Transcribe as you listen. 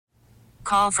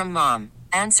Call from mom.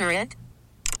 Answer it.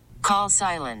 Call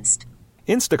silenced.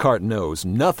 Instacart knows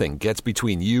nothing gets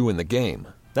between you and the game.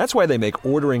 That's why they make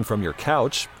ordering from your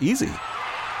couch easy.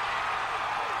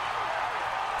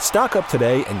 Stock up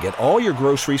today and get all your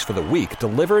groceries for the week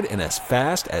delivered in as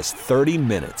fast as 30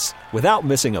 minutes without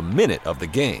missing a minute of the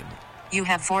game. You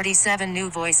have 47 new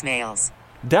voicemails.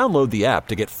 Download the app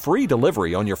to get free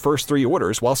delivery on your first 3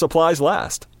 orders while supplies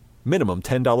last. Minimum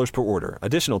 $10 per order.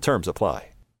 Additional terms apply.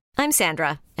 I'm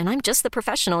Sandra, and I'm just the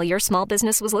professional your small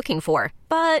business was looking for.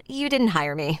 But you didn't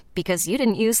hire me because you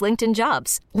didn't use LinkedIn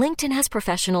Jobs. LinkedIn has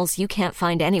professionals you can't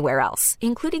find anywhere else,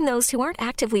 including those who aren't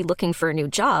actively looking for a new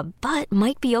job, but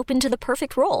might be open to the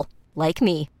perfect role, like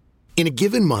me. In a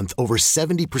given month, over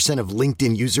 70% of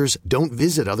LinkedIn users don't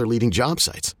visit other leading job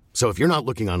sites. So if you're not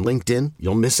looking on LinkedIn,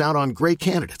 you'll miss out on great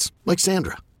candidates like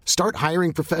Sandra. Start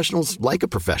hiring professionals like a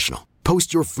professional.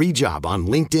 Post your free job on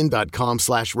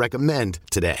linkedin.com/recommend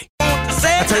today.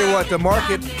 I tell you what, the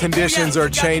market conditions are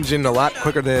changing a lot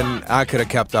quicker than I could have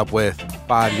kept up with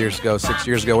 5 years ago, 6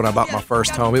 years ago when I bought my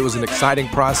first home. It was an exciting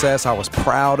process. I was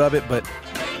proud of it, but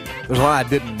there's a lot I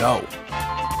didn't know.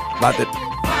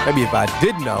 Maybe if I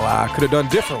did know, I could have done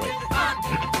differently.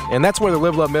 And that's where the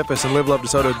Live Love Memphis and Live Love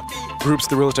DeSoto groups,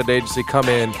 the real estate agency, come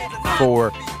in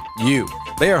for you.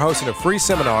 They are hosting a free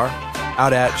seminar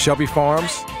out at Shelby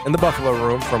Farms in the Buffalo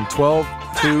Room from 12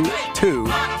 to 2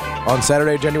 on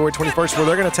Saturday, January 21st, where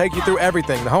they're going to take you through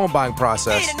everything, the home buying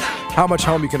process, how much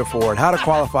home you can afford, how to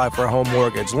qualify for a home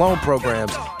mortgage, loan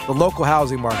programs, the local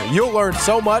housing market. You'll learn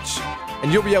so much,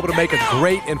 and you'll be able to make a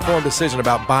great informed decision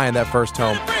about buying that first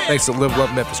home thanks to Live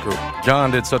Love Memphis Group.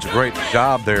 John did such a great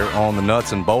job there on the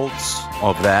nuts and bolts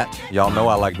of that. Y'all know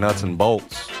I like nuts and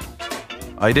bolts.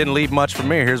 He didn't leave much for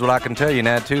me. Here's what I can tell you and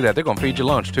add to that. They're going to feed you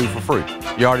lunch, too, for free.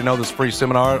 You already know this free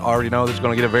seminar. Already know that you're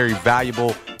going to get a very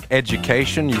valuable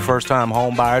education. You first-time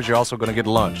home buyers, you're also going to get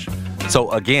lunch. So,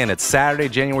 again, it's Saturday,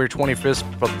 January 21st,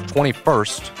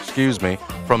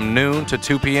 from noon to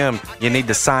 2 p.m. You need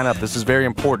to sign up. This is very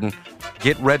important.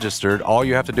 Get registered. All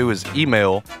you have to do is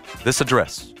email this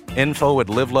address,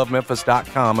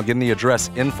 info@livelovememphis.com. Again, the address,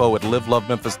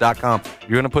 info@livelovememphis.com. You're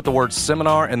going to put the word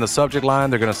seminar in the subject line.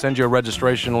 They're going to send you a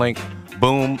registration link.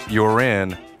 Boom, you're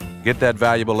in. Get that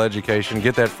valuable education.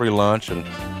 Get that free lunch. And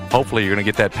hopefully you're going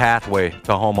to get that pathway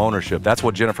to home ownership. That's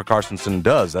what Jennifer Carstensen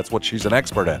does. That's what she's an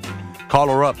expert at. Call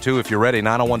her up, too, if you're ready.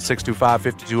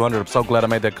 901-625-5200. I'm so glad I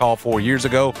made that call 4 years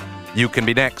ago. You can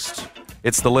be next.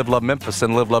 It's the Live Love Memphis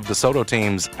and Live Love DeSoto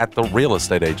teams at the real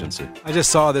estate agency. I just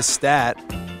saw this stat.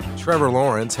 Trevor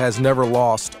Lawrence has never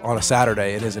lost on a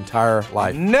Saturday in his entire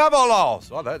life. Never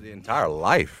lost. Oh, that's the entire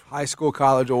life. High school,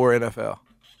 college, or NFL.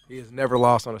 He has never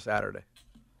lost on a Saturday.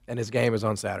 And his game is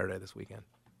on Saturday this weekend.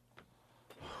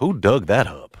 Who dug that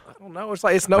up? I don't know.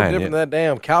 It's no different than that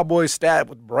damn Cowboys stat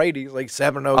with Brady. He's like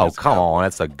 7-0. Oh, come on.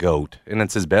 That's a GOAT. And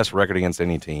it's his best record against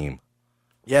any team.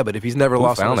 Yeah, but if he's never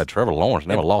lost found that Trevor Lawrence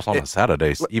never lost on a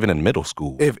Saturday, even in middle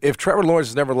school. If Trevor Lawrence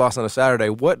has never lost on a Saturday,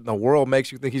 what in the world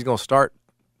makes you think he's going to start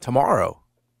tomorrow?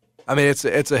 I mean, it's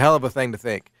a hell of a thing to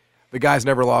think. The guy's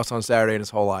never lost on Saturday in his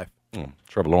whole life.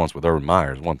 Trevor Lawrence with Urban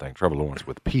Meyer is one thing. Trevor Lawrence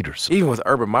with Peterson. Even with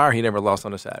Urban Meyer, he never lost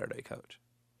on a Saturday, Coach.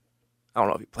 I don't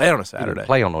know if he played on a Saturday. He didn't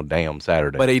play on no damn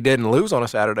Saturday. But he didn't lose on a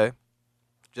Saturday.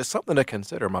 Just something to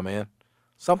consider, my man.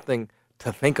 Something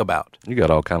to think about. You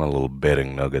got all kind of little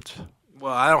betting nuggets.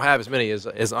 Well, I don't have as many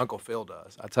as Uncle Phil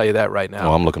does. I'll tell you that right now.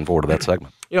 Well, I'm looking forward to that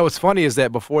segment. You know, what's funny is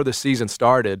that before the season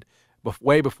started,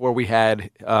 way before we had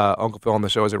Uncle Phil on the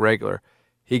show as a regular,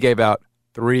 he gave out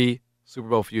 3 Super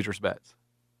Bowl futures bets.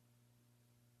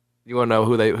 You want to know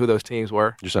who those teams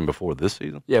were? You're saying before this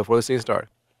season? Yeah, before the season started.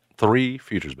 3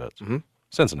 futures bets. Mm-hmm.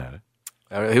 Cincinnati.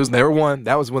 It was never one.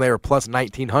 That was when they were plus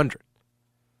 1,900.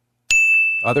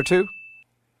 Other 2,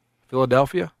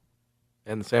 Philadelphia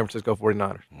and the San Francisco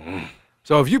 49ers.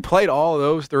 So if you played all of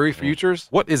those 3 futures.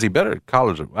 What is he better at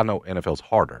college? I know NFL's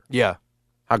harder. Yeah.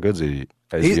 How good is he?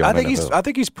 I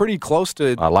think he's pretty close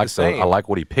to the same. I like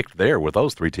what he picked there with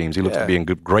those 3 teams. He looks to be in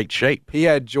great shape. He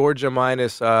had Georgia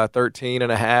minus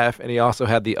 13.5, and he also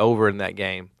had the over in that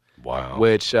game. Wow.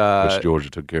 Which Georgia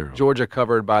took care of. Georgia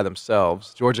covered by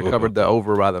themselves. Georgia covered the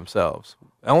over by themselves.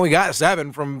 They only got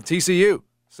 7 from TCU,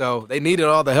 so they needed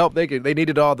all the help they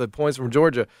needed all the points from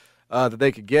Georgia that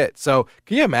they could get. So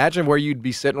can you imagine where you'd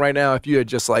be sitting right now if you had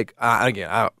just let's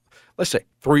say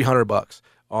 $300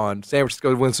 on San Francisco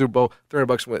to win the Super Bowl,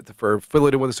 $300 for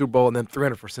Philly to win the Super Bowl, and then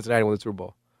 $300 for Cincinnati to win the Super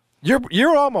Bowl.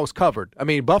 You're almost covered. I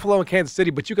mean, Buffalo and Kansas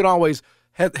City, but you can always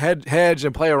hedge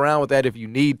and play around with that if you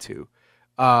need to.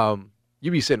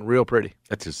 You'd be sitting real pretty.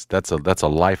 That's a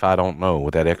life I don't know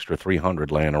with that extra $300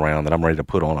 laying around that I'm ready to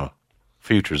put on a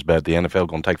futures bet the NFL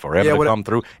going to take forever to come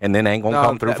through, and then ain't going to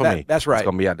come through for me. That's right. It's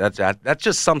going to be that's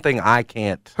just something I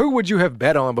can't. Who would you have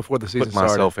bet on before the season started?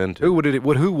 Put myself into. Who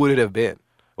would it have been?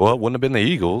 Well, it wouldn't have been the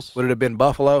Eagles. Would it have been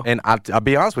Buffalo? And I'll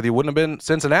be honest with you, it wouldn't have been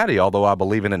Cincinnati, although I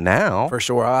believe in it now. For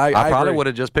sure. I probably agree. would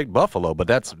have just picked Buffalo, but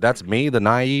that's me, the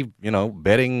naive,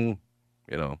 betting,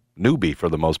 newbie for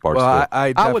the most part. Well,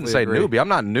 I wouldn't say agree. newbie. I'm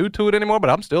not new to it anymore,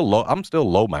 but I'm still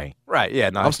low main. Right,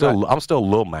 yeah. No, I'm still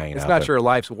low main. It's out not there. your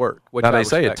life's work. Which Now, I they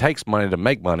say it respect. takes money to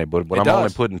make money, but when It I'm only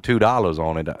does. putting $2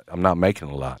 on it, I'm not making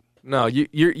a lot. No,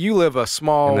 you live a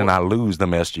small. And then I lose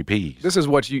them SGPs. This is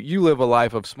what you live a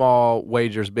life of small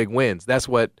wagers, big wins. That's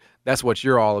what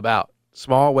you're all about.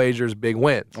 Small wagers, big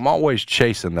wins. I'm always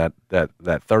chasing that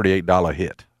 $38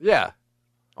 hit. Yeah,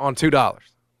 on $2,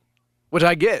 which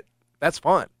I get. That's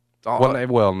fun. It's all,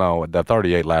 Well, no, the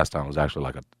 38 last time was actually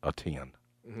like a 10.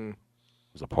 Mm-hmm. It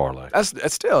was a parlay.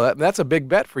 That's still that's a big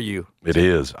bet for you. It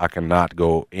is. I cannot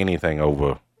go anything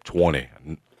over 20.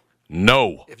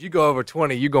 No. If you go over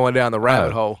 20, you're going down the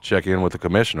rabbit hole. Check in with the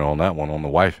commissioner on that one on the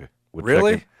wifey.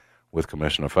 Really? Check in with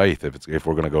Commissioner Faith if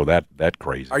we're going to go that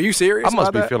crazy. Are you serious? I must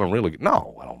about be that? feeling really good.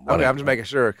 No, I don't. Okay, I'm just making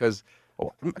sure because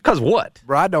what?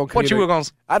 bro, I don't. What you were going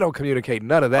to? I don't communicate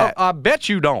none of that. I bet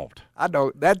you don't. I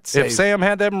don't. That's If Sam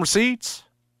had them receipts,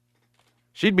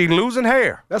 she'd be losing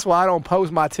hair. That's why I don't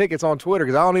post my tickets on Twitter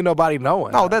because I don't need nobody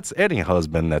knowing. No, that's any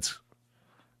husband that's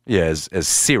as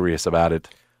serious about it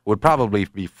would probably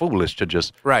be foolish to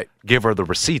just give her the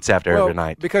receipts after every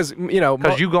night. Because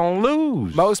you're gonna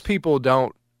lose. Most people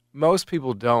don't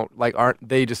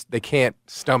they can't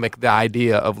stomach the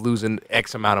idea of losing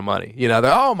X amount of money. They're,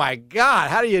 oh my God,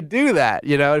 how do you do that?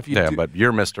 If you but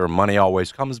you're Mr. Money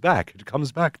always comes back. It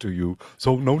comes back to you,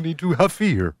 so no need to have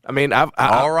fear. I mean,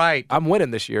 all right. I'm winning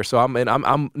this year, so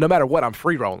I'm no matter what, I'm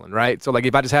free rolling, right? So like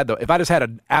if I just had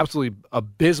an absolutely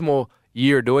abysmal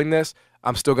year doing this,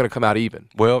 I'm still going to come out even.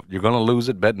 Well, you're going to lose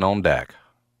it betting on Dak.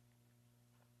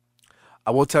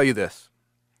 I will tell you this.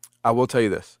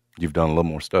 You've done a little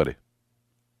more study.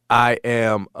 I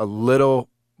am a little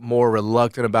more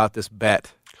reluctant about this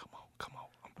bet. Come on.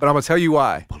 But I'm going to tell you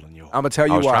why. I'm going to tell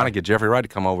you why. I was trying to get Jeffrey Wright to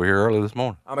come over here early this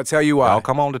morning. I'm going to tell you why. I'll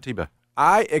come on to T-Bay.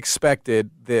 I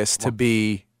expected this to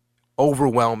be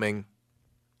overwhelmingly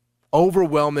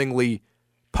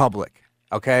public,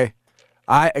 okay?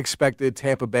 I expected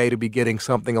Tampa Bay to be getting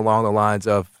something along the lines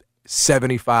of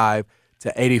 75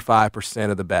 to 85%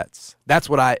 of the bets. That's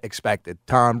what I expected.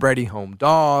 Tom Brady, home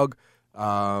dog.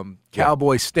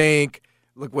 Cowboys stink.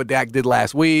 Look what Dak did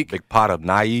last week. Big pot of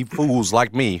naive fools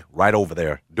like me right over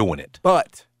there doing it.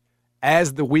 But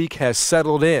as the week has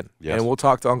settled in, and we'll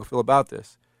talk to Uncle Phil about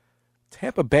this,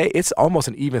 Tampa Bay, it's almost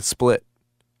an even split.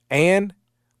 And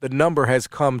the number has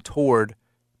come toward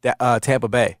Tampa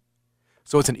Bay.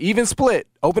 So it's an even split,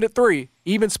 open at 3,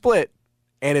 even split,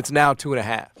 and it's now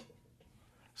 2.5.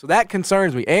 So that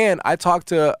concerns me. And I talked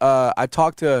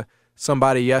to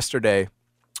somebody yesterday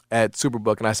at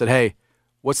Superbook, and I said, hey,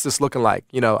 what's this looking like?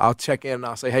 I'll check in and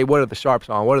I'll say, hey, what are the Sharps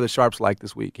on? What are the Sharps like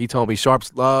this week? He told me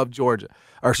Sharps love Georgia.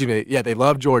 They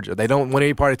love Georgia. They don't want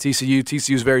any part of TCU.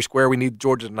 TCU's very square. We need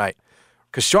Georgia tonight.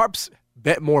 Because Sharps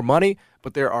bet more money,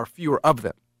 but there are fewer of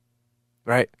them,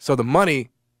 right? So the money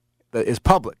is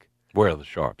public. Where are the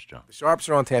Sharps, John? The Sharps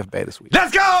are on Tampa Bay this week.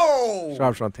 Let's go!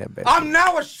 Sharps are on Tampa Bay. I'm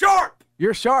now a Sharp!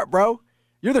 You're sharp, bro.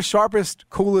 You're the sharpest,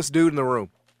 coolest dude in the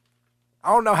room.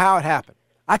 I don't know how it happened.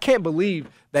 I can't believe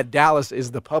that Dallas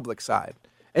is the public side.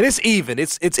 And it's even.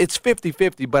 It's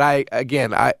 50-50, but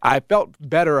I felt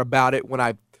better about it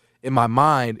when in my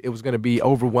mind, it was going to be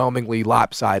overwhelmingly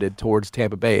lopsided towards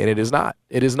Tampa Bay, and it is not.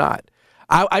 It is not.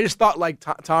 I just thought like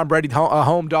Tom Brady, a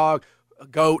home dog, a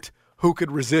GOAT, who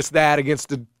could resist that against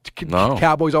the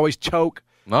Cowboys always choke.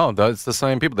 No, it's the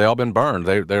same people. They all been burned.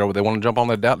 They want to jump on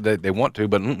that doubt. They want to,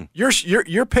 but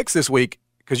Your picks this week,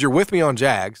 because you're with me on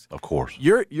Jags. Of course.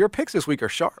 Your picks this week are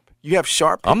sharp. You have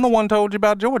sharp picks. I'm the one told you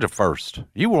about Georgia first.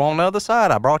 You were on the other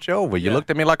side. I brought you over. You looked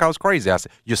at me like I was crazy. I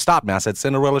said, you stopped me. I said,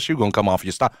 Cinderella's shoe going to come off.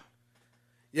 You stopped.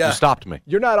 Yeah. You stopped me.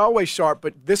 You're not always sharp,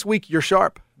 but this week you're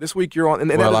sharp. This week you're on.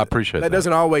 And I appreciate that. That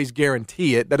doesn't always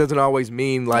guarantee it. That doesn't always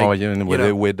mean like. Oh,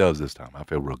 it does this time. I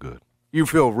feel real good. You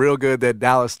feel real good that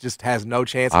Dallas just has no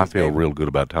chance. I feel real good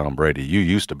about Tom Brady. You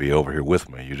used to be over here with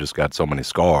me. You just got so many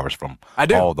scars from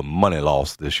all the money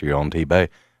lost this year on T-Bay.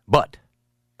 But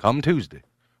come Tuesday,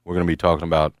 we're going to be talking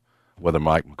about whether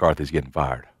Mike McCarthy's getting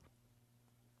fired.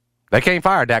 They can't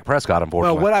fire Dak Prescott,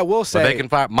 unfortunately. Well, what I will say, but they can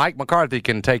fire Mike McCarthy.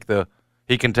 Can take the.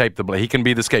 He can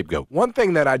be the scapegoat. One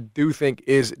thing that I do think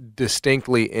is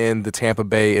distinctly in the Tampa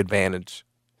Bay advantage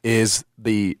is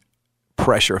the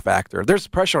pressure factor. There's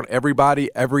pressure on everybody,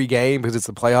 every game, because it's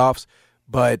the playoffs.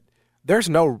 But there's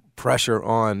no pressure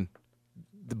on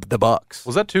the Bucs.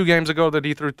 Was that 2 games ago that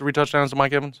he threw 3 touchdowns to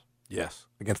Mike Evans? Yes,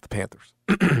 against the Panthers.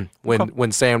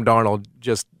 when Sam Darnold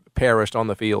just perished on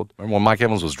the field. Remember when Mike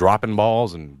Evans was dropping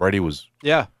balls and Brady was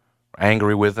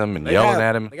angry with him and yelling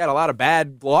at him? They got a lot of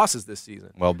bad losses this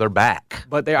season. Well, they're back,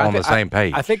 but they're on the same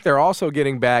page. I think they're also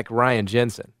getting back Ryan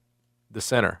Jensen, the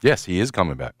center. Yes, he is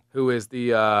coming back. Who is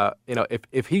the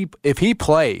if he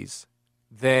plays,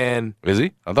 then is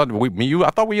he? I thought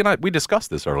we discussed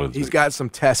this earlier. He's got some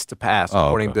tests to pass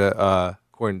according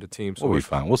to team sources. We'll be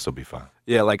fine. We'll still be fine.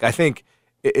 Yeah, like I think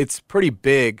it's pretty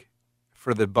big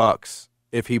for the Bucs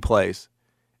if he plays.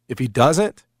 If he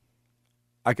doesn't,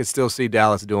 I could still see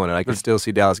Dallas doing it. I could still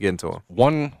see Dallas getting to him.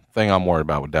 One thing I'm worried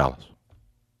about with Dallas,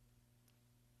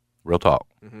 real talk,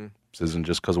 this isn't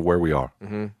just because of where we are.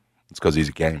 It's because he's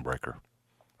a game breaker.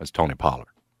 That's Tony Pollard.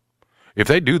 If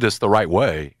they do this the right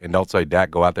way and don't say,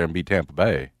 Dak, go out there and beat Tampa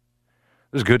Bay,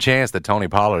 there's a good chance that Tony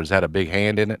Pollard has had a big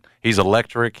hand in it. He's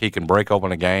electric. He can break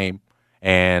open a game.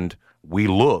 And we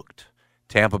looked,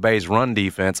 Tampa Bay's run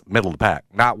defense, middle of the pack.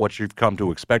 Not what you've come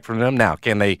to expect from them. Now,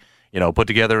 can they, put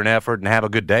together an effort and have a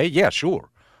good day? Yeah, sure.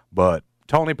 But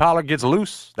Tony Pollard gets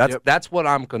loose. That's what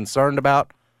I'm concerned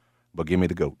about. But give me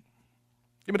the GOAT.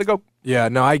 Give me the GOAT. Yeah,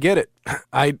 no, I get it.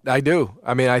 I do.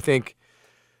 I mean, I think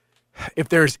if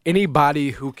there's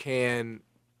anybody who can,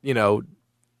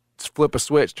 flip a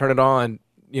switch, turn it on,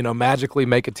 magically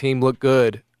make a team look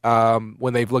good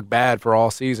when they've looked bad for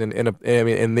all season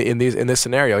in this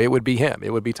scenario, it would be him.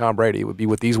 It would be Tom Brady. It would be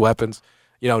with these weapons,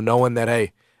 knowing that,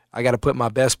 hey, I got to put my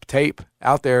best tape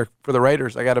out there for the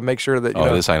Raiders. I got to make sure that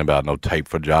this ain't about no tape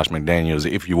for Josh McDaniels.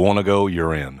 If you want to go,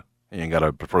 you're in. You ain't got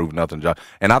to prove nothing, Josh.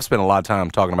 And I've spent a lot of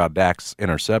time talking about Dak's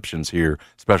interceptions here,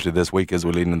 especially this week as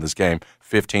we lead into this game.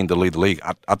 15 to lead the league.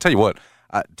 I'll tell you what.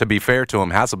 To be fair to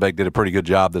him, Hasselbeck did a pretty good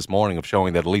job this morning of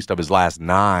showing that at least of his last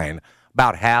 9,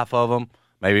 about half of them,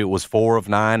 maybe it was 4 of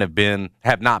 9,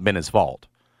 have not been his fault.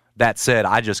 That said,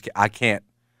 I can't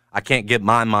get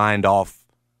my mind off.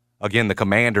 Again, the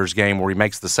Commanders game where he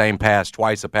makes the same pass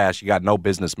twice, a pass you got no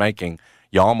business making.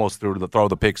 You almost throw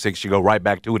the pick six. You go right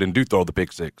back to it and do throw the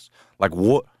pick six. Like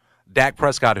what? Dak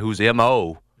Prescott, whose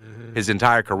MO his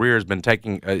entire career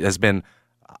has been,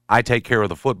 I take care of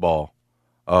the football.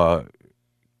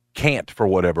 Can't for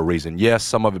whatever reason. Yes,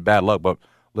 some of it bad luck, but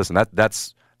listen,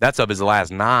 that's of his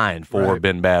last 9, 4 have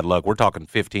been bad luck. We're talking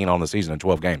 15 on the season in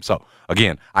 12 games. So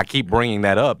again, I keep bringing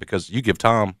that up because you give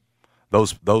Tom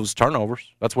those turnovers.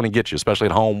 That's when he gets you, especially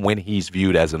at home when he's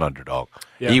viewed as an underdog.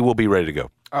 Yeah. He will be ready to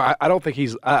go. I don't think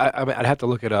he's. I mean, I'd have to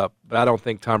look it up, but I don't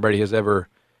think Tom Brady has ever.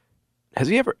 Has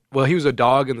he ever? Well, he was a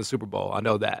dog in the Super Bowl. I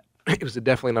know that. He was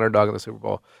definitely an underdog in the Super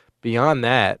Bowl. Beyond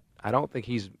that, I don't think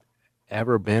he's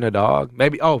ever been a dog.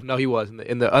 Maybe. Oh no, he was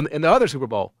in the other Super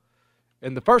Bowl.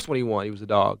 In the first one he won, he was a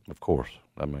dog. Of course,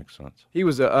 that makes sense. He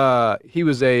was a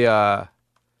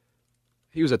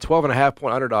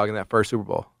 12.5-point underdog in that first Super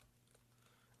Bowl,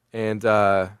 and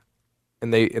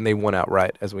they won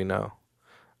outright, as we know.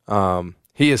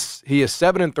 He is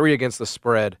 7-3 against the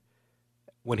spread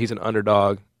when he's an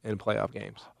underdog in playoff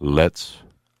games. Let's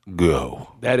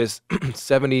go. That is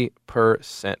 70%.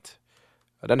 It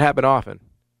doesn't happen often.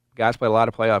 Guys play a lot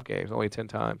of playoff games, only 10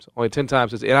 times. Only 10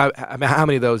 times. And I mean, how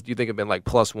many of those do you think have been like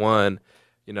 +1,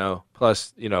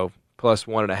 plus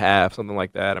 1.5, something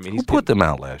like that? I mean, who put them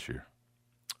out last year?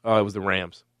 Oh, it was the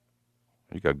Rams.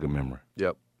 You got good memory.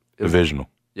 Yep. Divisional.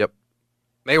 Yep.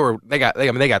 They got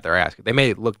their ass kicked. They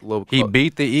made it look a little close. He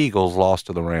beat the Eagles, lost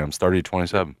to the Rams,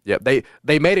 30-27. Yep.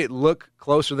 They made it look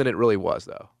closer than it really was,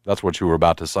 though. That's what you were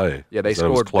about to say. Yeah, they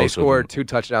scored 2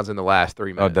 touchdowns in the last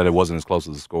 3 minutes. That it wasn't as close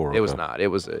as the score. It was not. It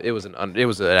was. I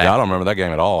don't remember that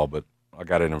game at all, but I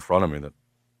got it in front of me.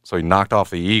 So he knocked off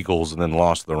the Eagles and then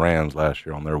lost to the Rams last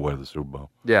year on their way to the Super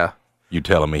Bowl. Yeah. You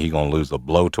telling me he's going to lose the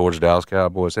blow towards Dallas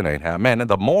Cowboys? It ain't happening. Man,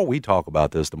 the more we talk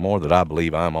about this, the more that I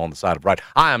believe I'm on the side of right.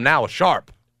 I am now a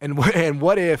sharp. And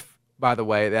what if, by the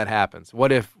way, that happens?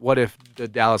 What if the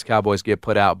Dallas Cowboys get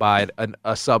put out by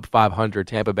a sub-500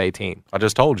 Tampa Bay team? I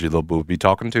just told you they'll be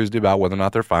talking Tuesday about whether or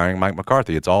not they're firing Mike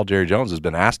McCarthy. It's all Jerry Jones has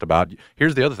been asked about.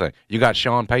 Here's the other thing. You got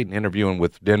Sean Payton interviewing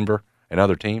with Denver and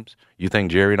other teams. You think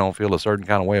Jerry don't feel a certain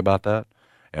kind of way about that?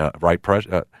 Right?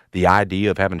 The idea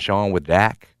of having Sean with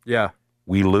Dak. Yeah.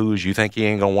 We lose. You think he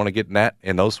ain't going to want to get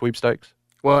in those sweepstakes?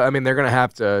 Well, I mean, they're going to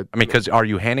have to. I mean, because are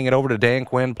you handing it over to Dan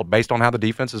Quinn based on how the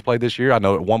defense has played this year? I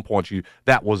know at one point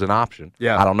that was an option.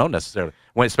 Yeah. I don't know necessarily,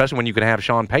 especially when you can have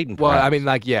Sean Payton. Well, I mean,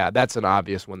 that's an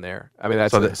obvious one there. I mean,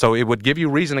 that's so it would give you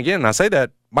reason again. And I say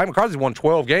that Mike McCarthy's won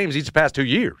 12 games each the past 2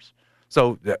 years.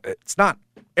 So it's not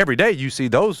every day you see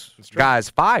those guys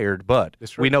fired, but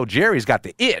we know Jerry's got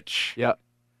the itch. Yep.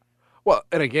 Well,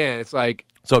 and again, it's like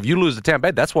So if you lose to Tampa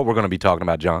Bay, that's what we're going to be talking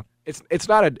about, John. it's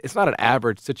not an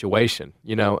average situation,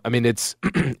 you know. I mean, it's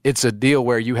it's a deal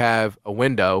where you have a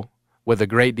window with a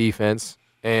great defense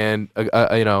and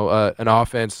an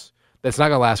offense that's not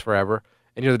going to last forever,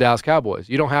 and you're the Dallas Cowboys.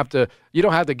 You don't have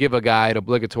to give a guy an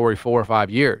obligatory 4 or 5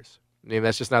 years. I mean,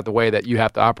 that's just not the way that you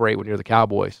have to operate when you're the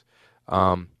Cowboys.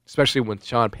 Especially when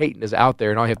Sean Payton is out there,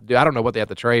 and all you have to do, I don't know what they have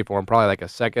to trade for him, probably like a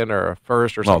second or a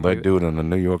first or something. No, they do it in the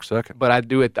New York second. But I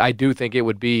do think it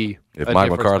would be If a Mike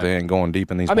difference McCarthy maker. ain't going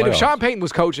deep in these I mean, playoffs. if Sean Payton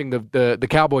was coaching the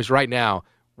Cowboys right now,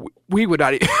 we would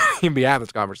not even be having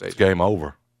this conversation. It's game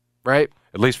over. Right?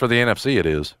 At least for the NFC it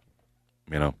is.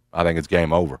 You know, I think it's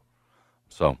game over.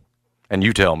 So, and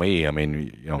you tell me, I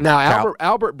mean, you know. Now,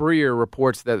 Albert Breer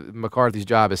reports that McCarthy's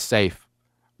job is safe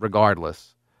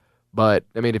regardless. But,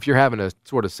 I mean, if you're having to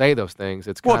sort of say those things,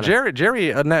 it's kind of... Well,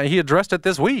 Jerry, he addressed it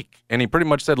this week, and he pretty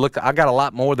much said, look, I got a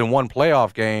lot more than one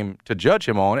playoff game to judge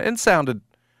him on. And sounded,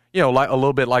 you know, like a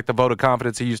little bit like the vote of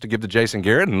confidence he used to give to Jason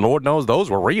Garrett, and Lord knows those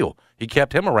were real. He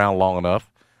kept him around long enough.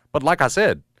 But like I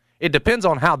said, it depends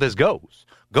on how this goes.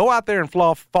 Go out there and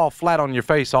fall flat on your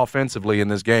face offensively in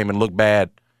this game and look bad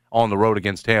on the road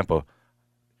against Tampa.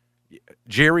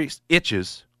 Jerry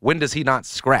itches. When does he not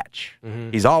scratch?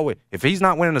 Mm-hmm. If he's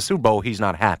not winning a Super Bowl, he's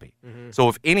not happy. Mm-hmm. So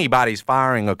if anybody's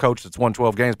firing a coach that's won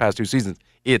 12 games past 2 seasons,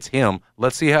 it's him.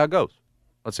 Let's see how it goes.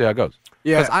 Yeah,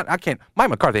 because I can't. Mike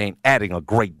McCarthy ain't adding a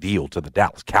great deal to the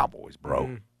Dallas Cowboys, bro.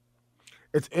 Mm-hmm.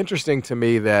 It's interesting to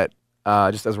me that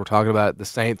just as we're talking about it, the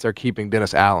Saints are keeping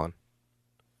Dennis Allen.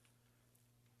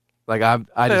 Like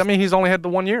I mean, he's only had the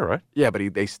 1 year, right? Yeah, but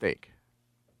they stink.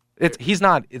 It's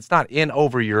not in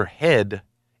over your head.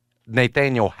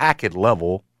 Nathaniel Hackett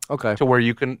level to where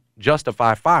you can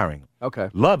justify firing him. Okay.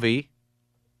 Lovey,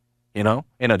 you know,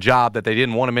 in a job that they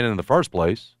didn't want him in the first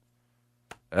place.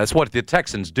 That's what the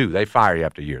Texans do. They fire you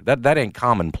after a year. That ain't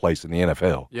commonplace in the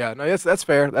NFL. Yeah, no, that's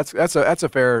fair. That's a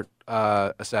fair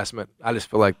assessment. I just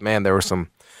feel like, man, there were some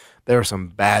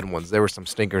bad ones. There were some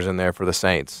stinkers in there for the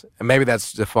Saints, and maybe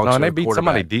that's the function. No, and they of beat quarterback.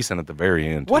 somebody decent at the very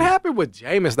end. What happened with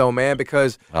Jameis though, man?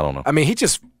 Because I don't know. I mean, he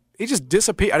just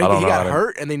disappeared. I think he got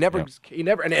hurt, and he never.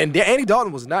 And Andy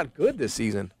Dalton was not good this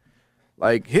season.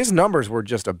 Like his numbers were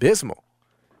just abysmal.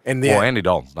 And Andy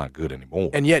Dalton's not good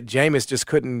anymore. And yet Jameis just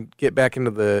couldn't get back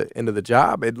into the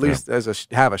job. At least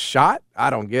have a shot. I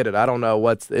don't get it. I don't know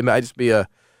it might just be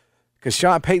because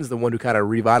Sean Payton's the one who kind of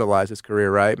revitalized his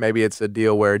career, right? Maybe it's a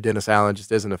deal where Dennis Allen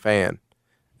just isn't a fan,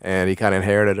 and he kind of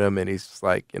inherited him, and he's just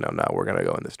like, no, we're gonna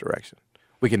go in this direction.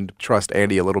 We can trust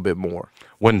Andy a little bit more.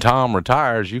 When Tom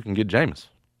retires, you can get Jameis.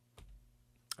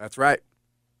 That's right.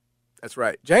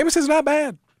 Jameis is not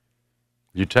bad.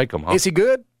 You take him, huh? Is he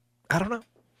good? I don't know.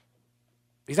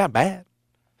 He's not bad.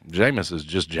 Jameis is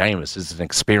just Jameis. It's an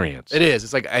experience. It is.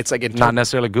 It's like not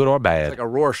necessarily good or bad. It's like a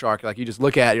Rorschach. Like you just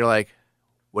look at it, you're like,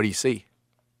 what do you see?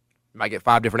 You might get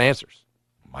 5 different answers.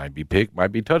 Might be pick,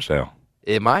 might be touchdown.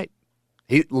 It might.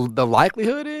 The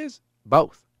likelihood is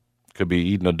both. Could be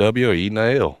eating a W or eating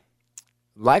a L.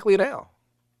 Likely an L.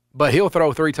 But he'll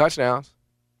throw 3 touchdowns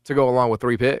to go along with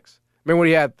 3 picks. Remember when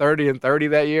he had 30 and 30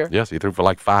 that year? Yes, he threw for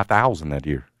like 5,000 that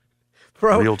year.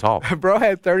 Bro, real talk. Bro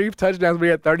had 30 touchdowns, but he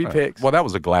had 30 picks. Well, that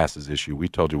was a glasses issue. We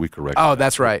told you we corrected. Oh,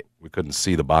 that's right. We couldn't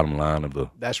see the bottom line of the.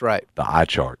 That's right. The eye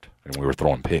chart, and we were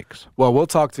throwing picks. Well, we'll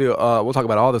talk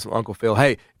about all this with Uncle Phil.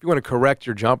 Hey, if you want to correct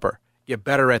your jumper, get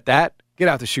better at that, get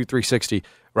out to Shoot 360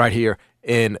 right here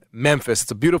in Memphis.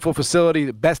 It's a beautiful facility,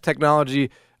 the best technology,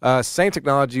 same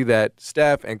technology that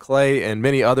Steph and Clay and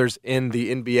many others in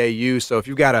the NBA use. So if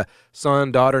you've got a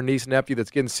son, daughter, niece, nephew that's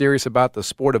getting serious about the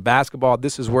sport of basketball,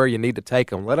 this is where you need to take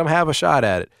them. Let them have a shot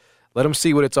at it. Let them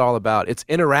see what it's all about. It's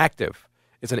interactive.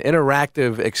 It's an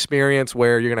interactive experience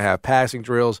where you're going to have passing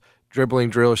drills,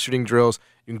 dribbling drills, shooting drills.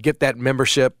 You can get that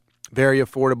membership, very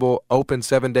affordable, open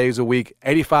 7 days a week,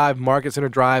 85 Market Center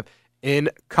Drive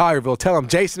in Collierville. Tell them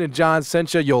Jason and John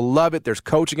sent you. You'll love it. There's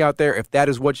coaching out there if that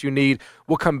is what you need.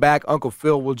 We'll come back. Uncle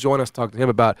Phil will join us, talk to him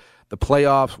about the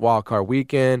playoffs, wild card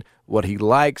weekend, what he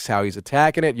likes, how he's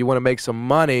attacking it. You want to make some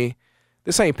money.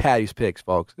 This ain't Patty's Picks,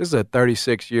 folks. This is a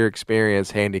 36-year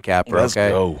experience handicapper. Let's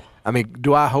go. I mean,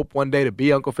 do I hope one day to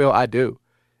be Uncle Phil? I do.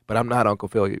 But I'm not Uncle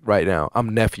Phil right now. I'm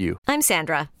nephew. I'm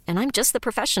Sandra, and I'm just the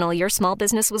professional your small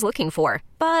business was looking for.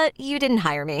 But you didn't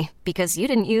hire me because you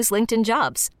didn't use LinkedIn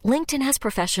Jobs. LinkedIn has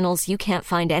professionals you can't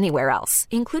find anywhere else,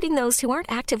 including those who aren't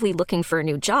actively looking for a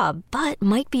new job, but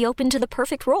might be open to the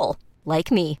perfect role,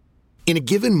 like me. In a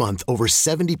given month, over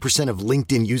 70% of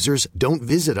LinkedIn users don't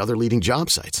visit other leading job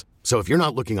sites. So if you're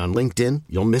not looking on LinkedIn,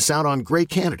 you'll miss out on great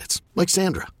candidates like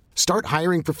Sandra. Start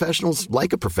hiring professionals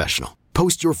like a professional.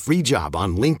 Post your free job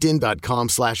on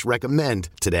linkedin.com/recommend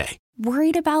today.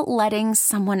 Worried about letting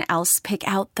someone else pick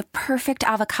out the perfect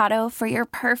avocado for your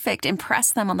perfect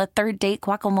impress them on the third date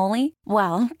guacamole?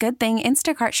 Well, good thing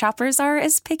Instacart shoppers are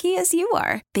as picky as you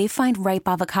are. They find ripe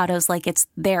avocados like it's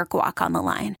their guac on the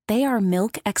line. They are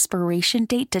milk expiration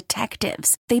date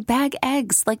detectives. They bag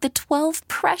eggs like the 12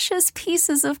 precious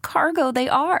pieces of cargo they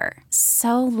are.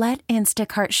 So let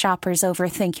Instacart shoppers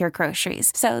overthink your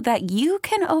groceries so that you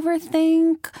can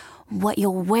overthink what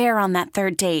you'll wear on that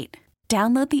third date.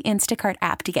 Download the Instacart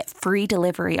app to get free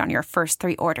delivery on your first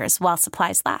 3 orders while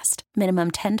supplies last.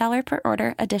 Minimum $10 per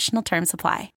order. Additional terms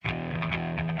apply.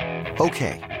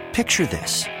 Okay, picture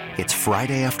this. It's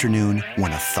Friday afternoon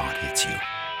when a thought hits you.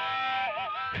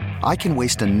 I can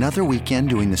waste another weekend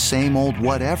doing the same old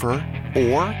whatever,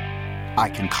 or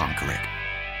I can conquer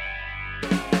it.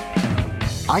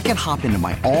 I can hop into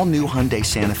my all-new Hyundai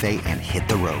Santa Fe and hit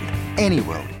the road. Any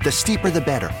road. The steeper, the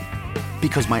better.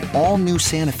 Because my all-new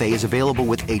Santa Fe is available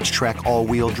with H-Track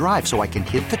all-wheel drive, so I can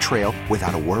hit the trail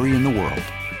without a worry in the world.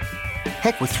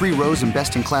 Heck, with 3 rows and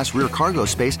best-in-class rear cargo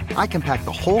space, I can pack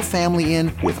the whole family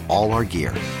in with all our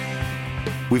gear.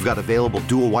 We've got available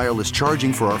dual wireless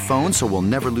charging for our phones, so we'll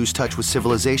never lose touch with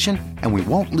civilization, and we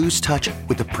won't lose touch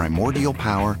with the primordial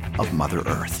power of Mother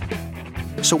Earth.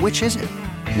 So which is it?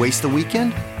 Waste the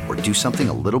weekend or do something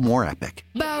a little more epic?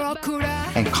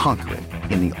 And conquer it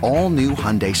in the all-new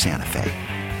Hyundai Santa Fe.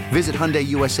 Visit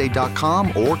HyundaiUSA.com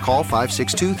or call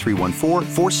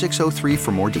 562-314-4603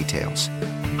 for more details.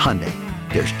 Hyundai,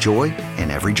 there's joy in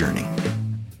every journey.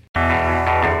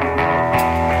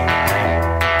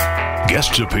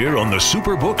 Guests appear on the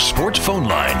Superbook Sports phone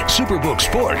line. Superbook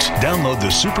Sports. Download the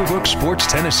Superbook Sports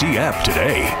Tennessee app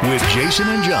today with Jason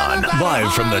and John,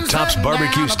 live from the Tops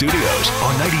Barbecue Studios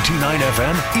on 92.9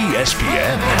 FM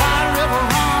ESPN.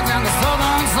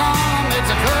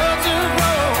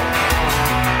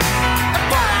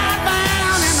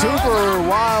 Super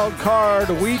Wild Card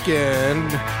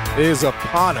Weekend is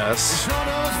upon us.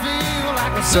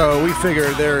 So we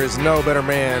figure there is no better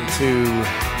man to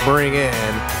bring in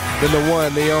than the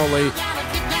one, the only,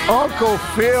 Uncle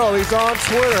Phil. He's on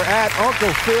Twitter at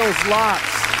Uncle Phil's Lots.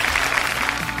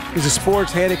 He's a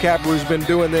sports handicapper who's been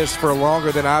doing this for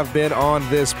longer than I've been on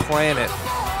this planet.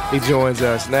 He joins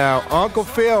us now. Uncle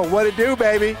Phil, what it do,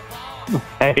 baby?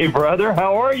 Hey, brother.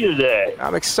 How are you today?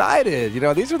 I'm excited. You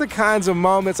know, these are the kinds of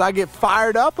moments I get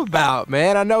fired up about,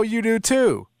 man. I know you do,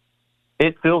 too.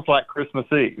 It feels like Christmas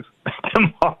Eve.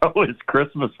 Tomorrow is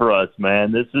Christmas for us,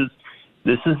 man. This is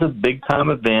a big-time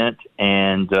event,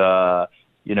 and,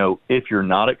 you know, if you're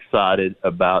not excited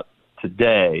about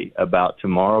today, about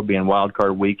tomorrow being Wild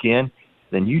Card Weekend,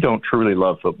 then you don't truly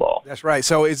love football. That's right.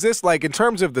 So is this like, in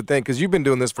terms of the thing, because you've been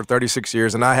doing this for 36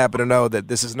 years, and I happen to know that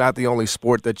this is not the only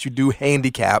sport that you do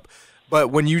handicap, but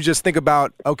when you just think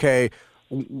about, okay,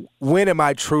 when am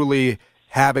I truly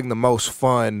having the most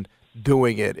fun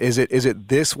doing it? Is it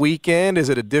this weekend? Is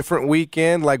it a different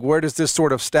weekend? Like, where does this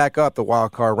sort of stack up, the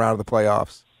wild card round of the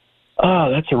playoffs?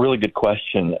 Oh, that's a really good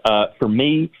question. For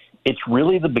me, it's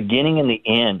really the beginning and the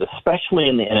end, especially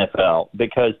in the NFL,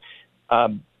 because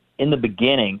in the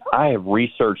beginning, I have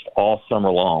researched all summer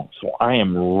long, so I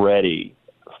am ready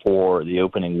for the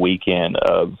opening weekend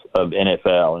of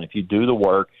NFL. And if you do the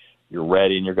work, you're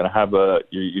ready, and you're going to have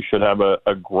you should have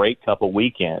a great couple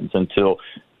weekends until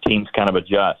teams kind of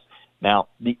adjust. Now,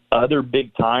 the other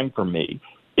big time for me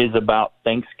is about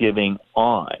Thanksgiving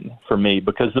on for me,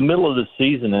 because the middle of the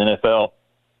season in the NFL,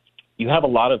 you have a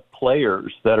lot of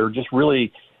players that are just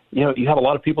really, you know, you have a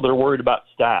lot of people that are worried about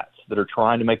stats, that are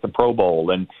trying to make the Pro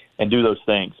Bowl and do those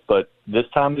things. But this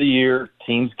time of the year,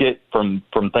 teams get from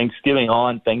Thanksgiving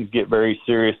on, things get very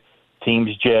serious.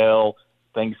 Teams gel,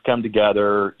 things come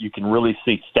together. You can really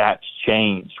see stats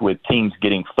change with teams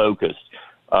getting focused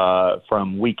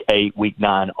from week 8, week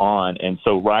 9 on. And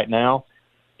so right now,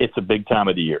 it's a big time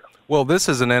of the year. Well, this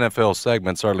is an NFL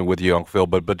segment, certainly with you, Uncle Phil,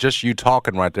 but just you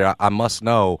talking right there, I must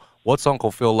know, what's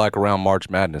Uncle Phil like around March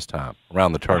Madness time,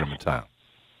 around the tournament time?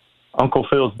 Uncle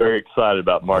Phil's very excited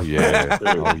about March Madness.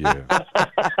 Oh, yeah.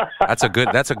 That's a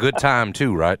good time,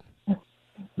 too, right?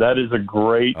 That is a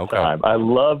great time. I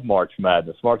love March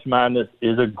Madness. March Madness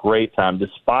is a great time.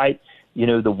 Despite, you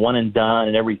know, the one and done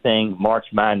and everything, March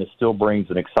Madness still brings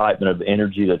an excitement of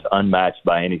energy that's unmatched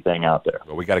by anything out there.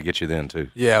 Well, we got to get you then, too.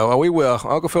 Yeah, well, we will.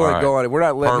 Uncle Phil ain't going. We're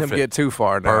not letting him get too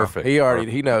far now. Perfect.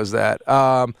 He knows that.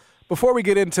 Before we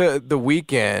get into the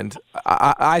weekend,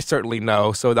 I certainly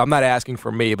know, so I'm not asking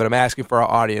for me, but I'm asking for our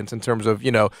audience in terms of,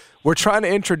 you know, we're trying to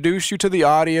introduce you to the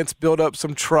audience, build up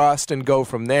some trust, and go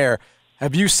from there.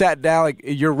 Have you sat down, like,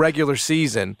 your regular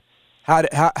season?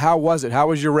 How was it? How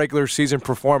was your regular season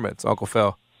performance, Uncle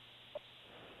Phil?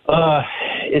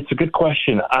 It's a good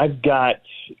question. I've got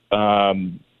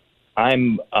I'm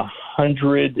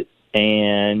 100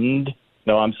 and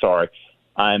no, I'm sorry.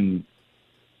 Hang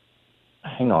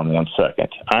on 1 second.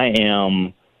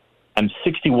 I'm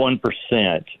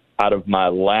 61% out of my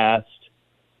last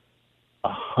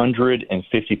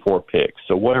 154 picks.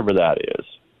 So whatever that is,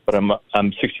 but I'm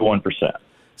 61%.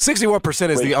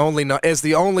 61% is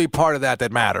the only part of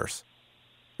that matters.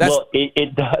 Well,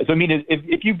 it does. I mean,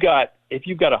 if you've got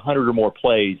 100 or more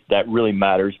plays, that really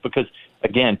matters because,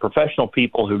 again, professional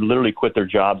people who literally quit their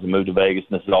jobs and move to Vegas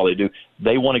and this is all they do,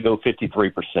 they want to go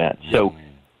 53%. So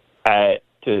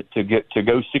to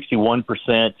go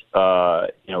 61%,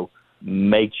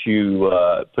 makes you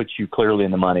puts you clearly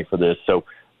in the money for this. So,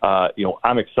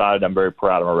 I'm excited. I'm very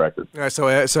proud of my record. All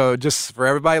right, so just for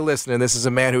everybody listening, this is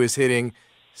a man who is hitting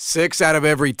 6 out of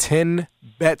every 10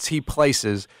 bets he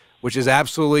places, which is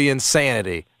absolutely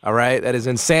insanity, all right? That is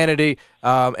insanity,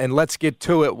 and let's get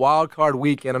to it. Wild Card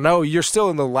Weekend. I know you're still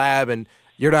in the lab and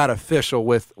you're not official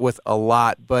with a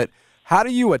lot, but how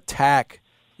do you attack,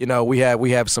 we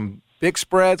have some big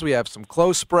spreads, we have some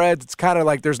close spreads. It's kind of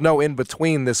like there's no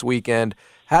in-between this weekend.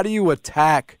 How do you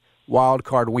attack Wild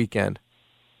Card Weekend?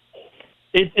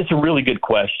 It's a really good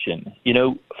question.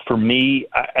 For me,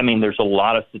 I mean, there's a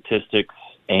lot of statistics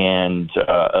and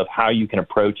of how you can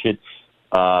approach it.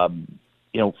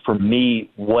 For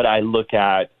me, what I look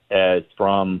at as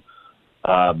from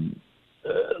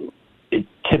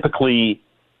typically,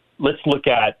 let's look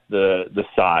at the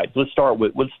sides. Let's start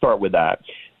with that,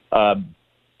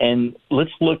 and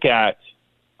let's look at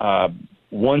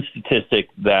one statistic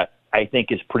that I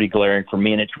think is pretty glaring for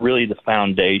me, and it's really the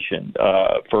foundation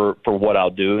for what I'll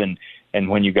do. And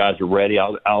when you guys are ready,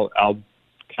 I'll kind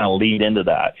of lead into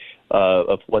that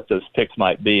of what those picks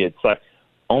might be. It's like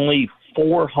only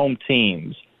 4 home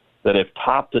teams that have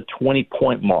topped the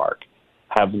 20-point mark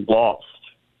have lost,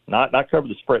 not covered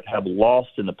the spread, have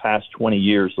lost in the past 20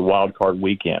 years the Wild Card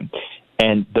Weekend.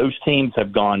 And those teams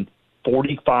have gone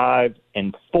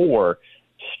 45-4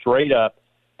 straight up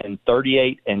and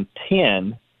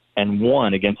 38-10 and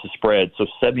 1 against the spread, so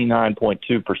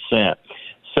 79.2%.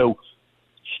 So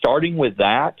starting with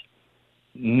that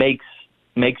makes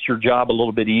your job a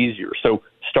little bit easier. So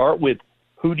start with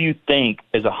who do you think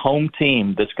is a home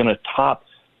team that's going to top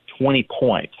 20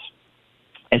 points?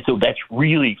 And so that's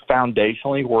really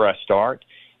foundationally where I start.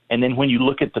 And then when you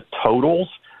look at the totals,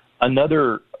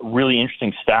 another really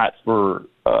interesting stat for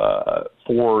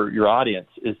your audience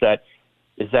is that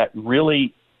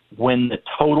really when the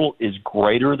total is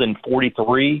greater than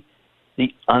 43,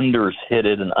 the unders hit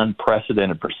at an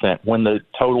unprecedented percent. When the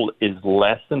total is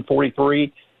less than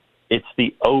 43, it's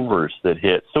the overs that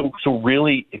hit. So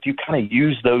really, if you kind of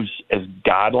use those as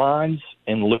guidelines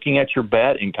in looking at your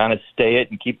bet and kind of stay it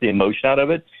and keep the emotion out of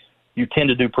it, you tend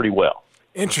to do pretty well.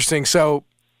 Interesting. So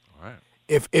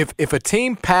if a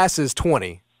team passes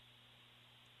 20,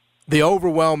 the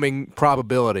overwhelming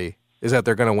probability is that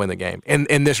they're going to win the game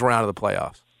in this round of the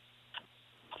playoffs.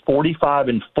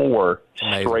 45-4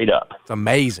 straight up. It's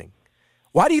amazing.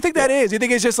 Why do you think that is? Do you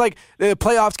think it's just like the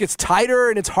playoffs gets tighter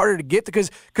and it's harder to get? Because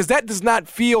that does not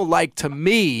feel like, to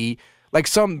me, like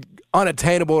some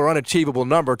unattainable or unachievable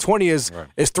number. 20 is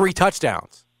 3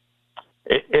 touchdowns.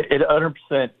 It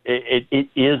 100%. It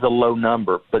is a low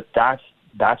number, but that's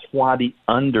why the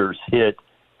unders hit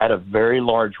at a very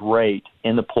large rate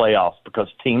in the playoffs, because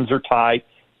teams are tight,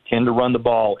 tend to run the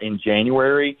ball in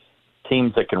January.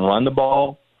 Teams that can run the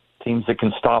ball, teams that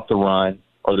can stop the run,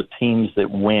 are the teams that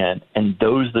win, and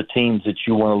those are the teams that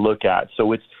you want to look at.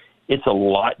 So it's a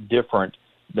lot different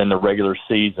than the regular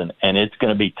season, and it's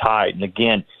going to be tight. And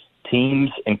again,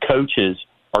 teams and coaches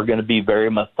are going to be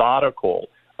very methodical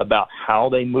about how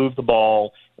they move the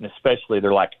ball, and especially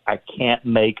they're like, I can't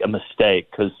make a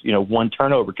mistake because, one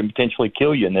turnover can potentially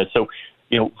kill you in this. So,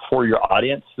 for your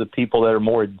audience, the people that are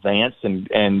more advanced and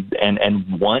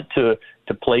want to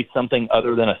play something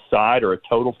other than a side or a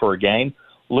total for a game,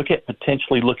 look at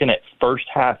potentially looking at first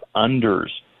half unders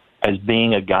as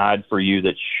being a guide for you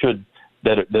that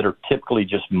are typically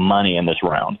just money in this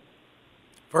round.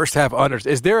 First half unders.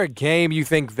 Is there a game you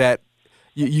think that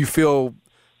you feel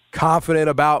confident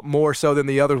about more so than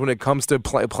the others when it comes to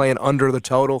playing under the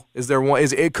total? Is there one?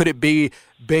 Could it be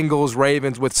Bengals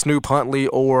Ravens with Snoop Huntley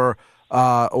or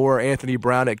Anthony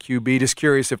Brown at QB? Just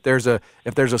curious if there's a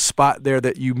spot there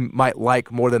that you might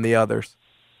like more than the others.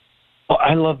 Well,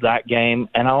 I love that game,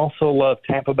 and I also love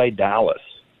Tampa Bay Dallas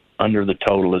under the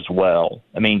total as well.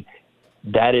 I mean,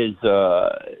 that is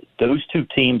those two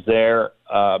teams there.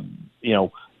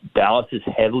 Dallas is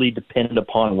heavily dependent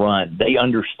upon run. They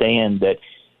understand that,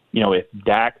 if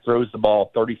Dak throws the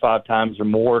ball 35 times or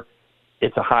more,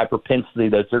 it's a high propensity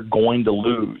that they're going to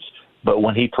lose. But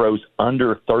when he throws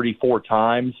under 34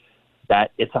 times,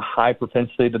 that it's a high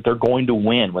propensity that they're going to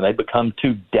win. When they become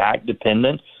too Dak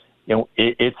dependent,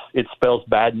 it spells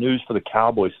bad news for the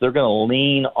Cowboys. So they're going to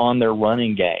lean on their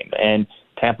running game. And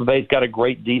Tampa Bay's got a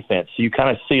great defense. So you kind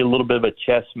of see a little bit of a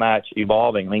chess match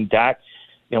evolving. I mean, Dak,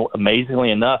 amazingly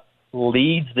enough,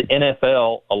 leads the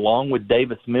NFL along with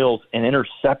Davis Mills in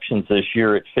interceptions this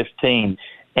year at 15.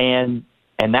 And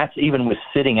that's even with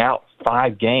sitting out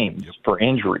 5 games for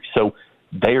injury. So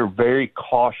they are very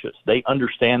cautious. They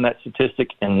understand that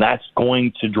statistic, and that's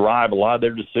going to drive a lot of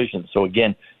their decisions. So,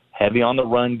 again, heavy on the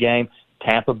run game.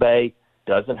 Tampa Bay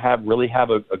doesn't really have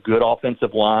a good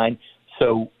offensive line,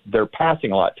 so they're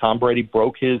passing a lot. Tom Brady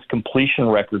broke his completion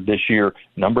record this year,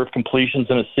 number of completions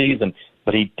in a season,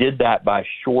 but he did that by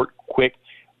short, quick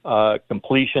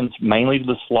completions, mainly to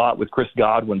the slot with Chris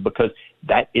Godwin, because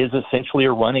that is essentially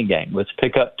a running game. Let's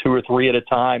pick up 2 or 3 at a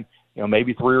time,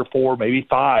 maybe 3 or 4, maybe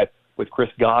 5 with Chris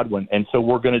Godwin. And so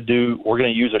we're going to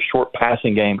use a short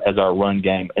passing game as our run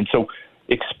game. And so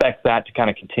expect that to kind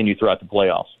of continue throughout the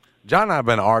playoffs. John and I have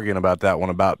been arguing about that one,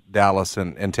 about Dallas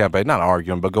and Tampa Bay. Not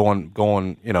arguing, but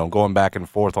going back and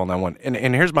forth on that one.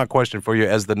 And here's my question for you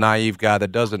as the naive guy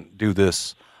that doesn't do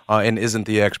this and isn't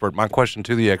the expert. My question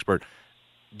to the expert,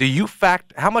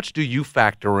 how much do you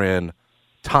factor in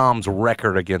Tom's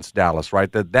record against Dallas,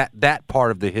 right? That part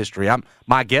of the history.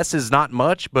 My guess is not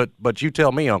much, but you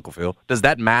tell me, Uncle Phil. Does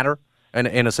that matter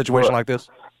in a situation like this?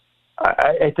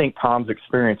 I think Tom's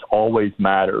experience always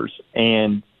matters.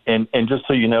 And just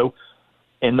so you know,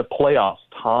 in the playoffs,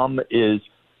 Tom is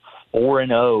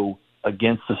 4-0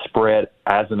 against the spread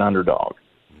as an underdog.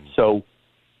 So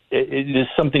it is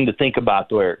something to think about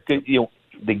there.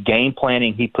 The game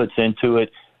planning he puts into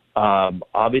it,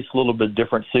 obviously a little bit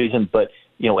different season, but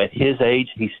at his age,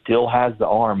 he still has the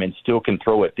arm and still can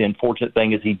throw it. The unfortunate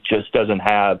thing is he just doesn't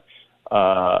have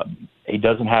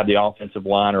the offensive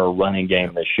line or a running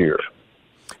game this year.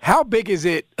 How big is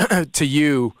it to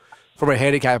you from a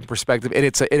handicapping perspective? And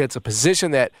it's a position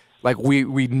that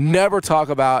we never talk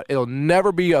about. It'll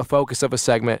never be a focus of a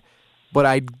segment. But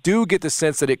I do get the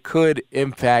sense that it could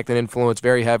impact and influence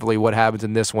very heavily what happens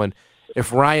in this one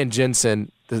if Ryan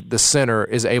Jensen, the center,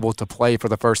 is able to play for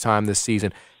the first time this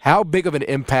season. How big of an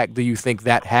impact do you think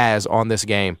that has on this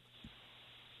game?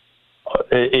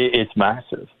 It's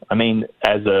massive. I mean,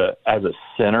 as a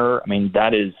center, I mean,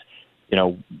 that is,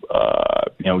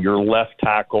 your left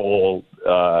tackle,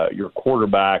 your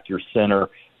quarterback, your center.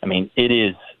 I mean, it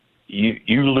is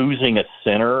you losing a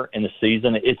center in the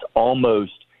season. It's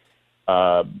almost,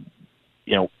 if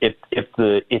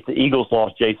the Eagles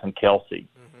lost Jason Kelce,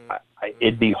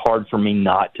 it'd be hard for me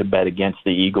not to bet against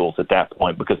the Eagles at that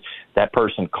point, because that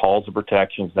person calls the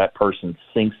protections, that person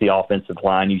sinks the offensive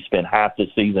line. You spend half the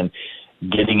season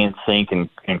getting in sync, and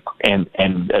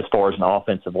as far as an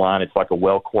offensive line, it's like a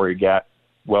well choreographed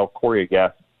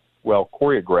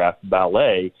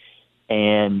ballet,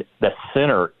 and the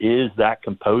center is that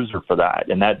composer for that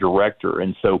and that director.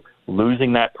 And so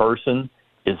losing that person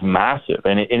is massive,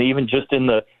 and even just in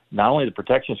not only the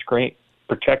protection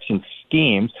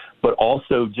schemes, but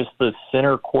also just the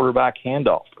center quarterback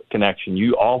handoff connection.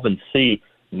 You often see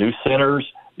new centers.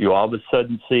 You all of a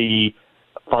sudden see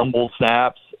fumble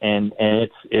snaps, and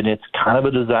it's kind of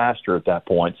a disaster at that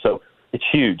point. So it's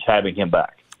huge having him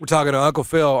back. We're talking to Uncle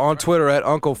Phil on Twitter at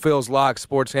Uncle Phil's Locks.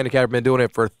 Sports handicapper, been doing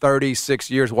it for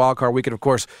 36 years. Wildcard Weekend, of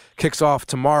course, kicks off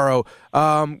tomorrow.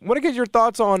 Want to get your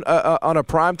thoughts on a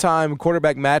primetime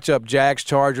quarterback matchup,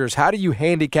 Jags-Chargers. How do you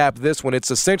handicap this one? It's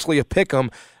essentially a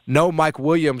pick-em. No Mike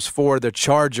Williams for the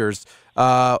Chargers.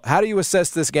 How do you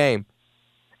assess this game?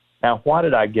 Now, why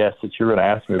did I guess that you were going to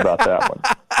ask me about that one?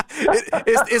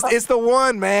 It's the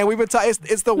one, man. We've been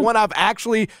it's the one I've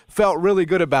actually felt really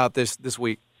good about this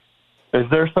week. Is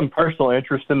there some personal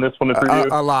interest in this one for you?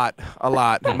 A lot.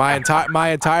 My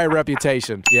entire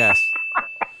reputation, yes.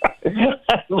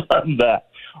 I love that.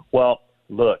 Well,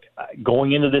 look,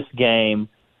 going into this game,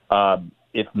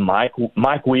 if Mike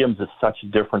Williams is such a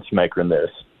difference maker in this,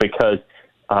 because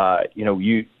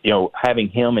having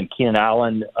him and Keenan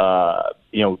Allen,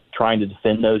 trying to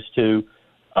defend those two.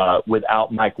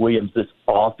 Without Mike Williams, this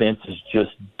offense is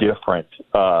just different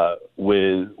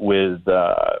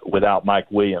without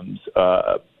Mike Williams.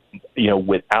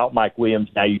 Without Mike Williams,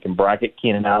 now you can bracket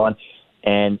Keenan Allen,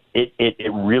 and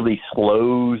it really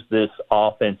slows this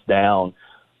offense down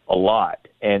a lot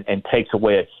and takes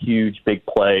away a huge big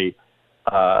play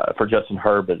for Justin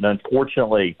Herbert. And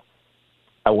unfortunately,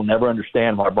 I will never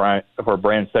understand why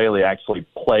Brandon Staley actually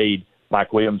played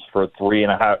Mike Williams for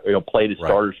 3.5, played his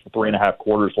starters for 3.5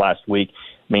 quarters last week.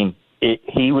 I mean,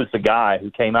 he was the guy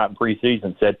who came out in preseason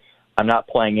and said, I'm not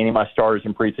playing any of my starters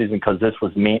in preseason because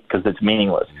it's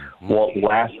meaningless. Well,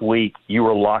 last week you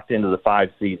were locked into the 5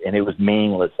 seed and it was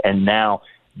meaningless. And now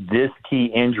this key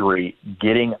injury,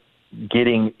 getting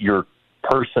your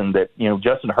person that,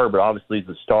 Justin Herbert obviously is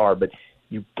the star, but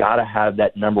you've got to have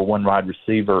that number one wide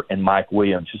receiver in Mike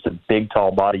Williams, just a big,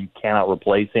 tall body. You cannot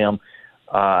replace him.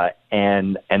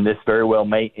 And this very well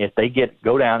may, if they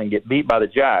go down and get beat by the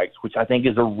Jags, which I think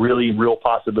is a really real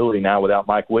possibility now without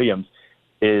Mike Williams,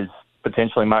 is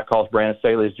potentially might cost Brandon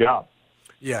Staley his job.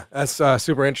 Yeah, that's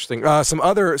super interesting. Some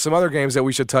other games that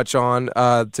we should touch on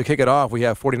to kick it off. We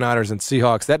have 49ers and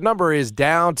Seahawks. That number is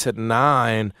down to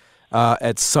 9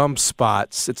 at some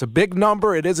spots. It's a big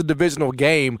number. It is a divisional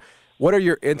game. What are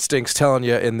your instincts telling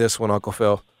you in this one, Uncle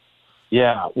Phil?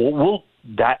 Yeah, well,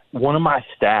 that one of my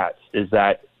stats is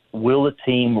that will a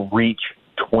team reach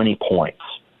 20 points?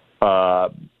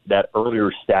 That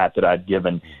earlier stat that I'd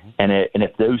given, and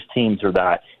if those teams are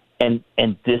that, and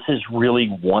this is really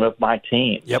one of my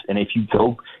teams. Yep. And if you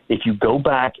go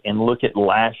back and look at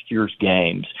last year's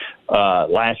games,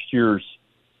 last year's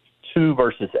 2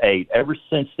 versus 8, ever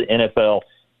since the NFL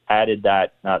added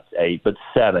that, not 8 but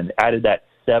 7, added that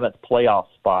 7th playoff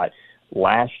spot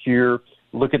last year.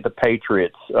 Look at the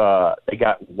Patriots. They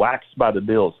got waxed by the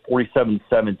Bills,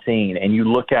 47-17. And you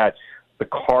look at the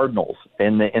Cardinals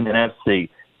in the NFC,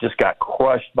 just got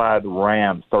crushed by the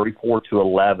Rams,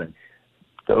 34-11.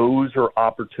 Those are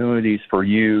opportunities for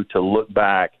you to look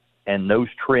back, and those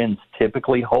trends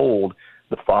typically hold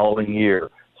the following year.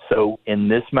 So in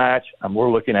this match,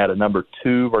 we're looking at a number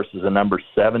 2 versus a number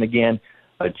 7 again.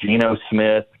 Geno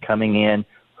Smith coming in,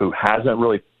 who hasn't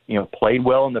really played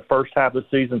well in the first half of the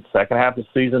season. Second half of the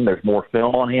season, there's more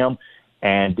film on him,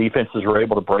 and defenses are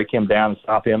able to break him down and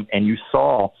stop him. And you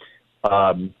saw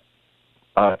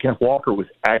Kenneth Walker was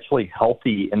actually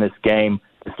healthy in this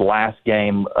last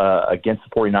game against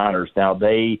the 49ers. Now,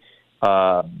 they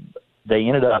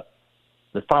ended up,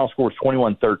 the final score was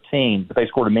 21-13, but they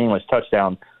scored a meaningless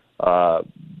touchdown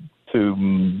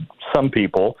to some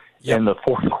people in the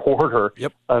fourth quarter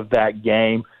of that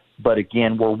game. But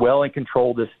again, we're well in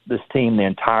control of this team the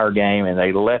entire game, and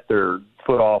they let their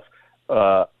foot off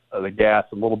the gas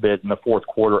a little bit in the fourth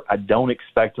quarter. I don't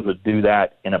expect them to do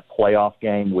that in a playoff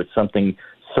game with something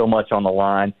so much on the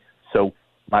line. So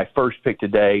my first pick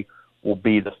today will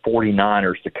be the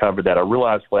 49ers to cover that. I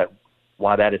realize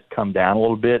why that has come down a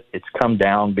little bit. It's come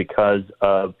down because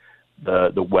of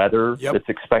the weather that's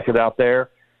expected out there,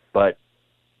 but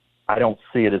I don't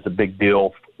see it as a big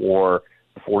deal for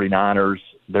the 49ers.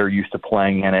 They're used to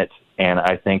playing in it, and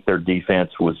I think their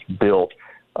defense was built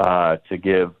to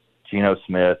give Geno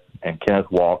Smith and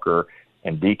Kenneth Walker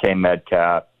and DK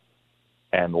Metcalf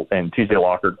and T.J.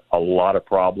 Lockett a lot of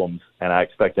problems, and I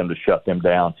expect them to shut them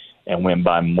down and win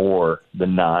by more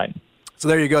than 9. So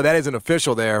there you go. That is an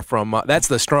official there from that's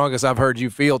the strongest I've heard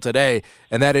you feel today,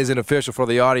 and that is an official for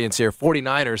the audience here.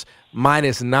 49ers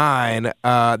 -9.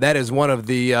 That is one of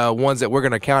the ones that we're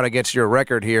going to count against your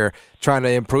record here, trying to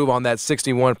improve on that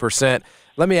 61%.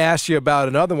 Let me ask you about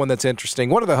another one that's interesting.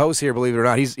 One of the hosts here, believe it or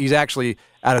not, he's actually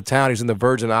out of town. He's in the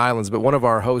Virgin Islands, but one of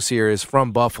our hosts here is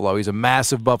from Buffalo. He's a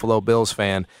massive Buffalo Bills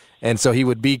fan, and so he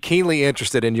would be keenly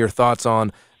interested in your thoughts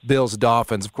on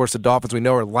Bills-Dolphins. Of course, the Dolphins we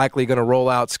know are likely going to roll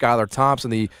out Skylar Thompson,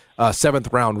 the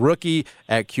 7th-round rookie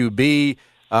at QB.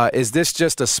 Is this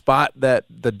just a spot that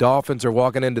the Dolphins are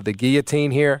walking into the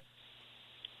guillotine here?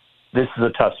 This is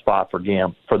a tough spot for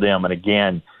them. And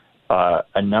again,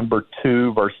 a number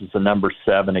 2 versus a number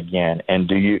 7 again. And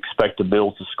do you expect the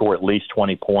Bills to score at least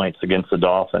 20 points against the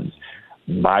Dolphins?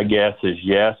 My guess is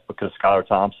yes, because Skylar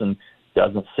Thompson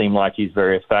doesn't seem like he's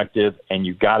very effective, and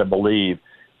you've got to believe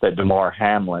that DeMar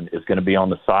Hamlin is going to be on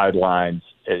the sidelines,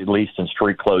 at least in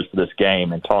street clothes for this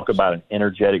game, and talk about an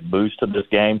energetic boost to this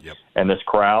game and this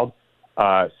crowd.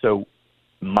 So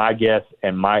my guess,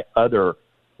 and my other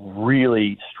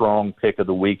really strong pick of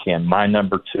the weekend, my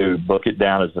number 2, book it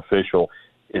down as official,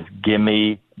 is give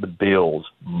me the Bills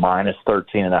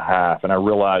 -13.5. And I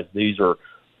realize these are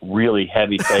really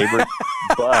heavy favorites,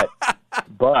 but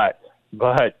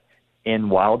in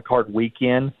wild card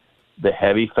weekend, the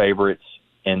heavy favorites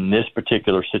in this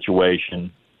particular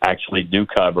situation actually do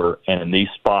cover, and in these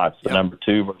spots, the number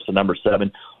 2 versus the number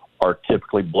 7 are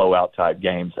typically blowout type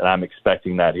games, and I'm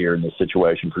expecting that here in this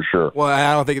situation for sure. Well,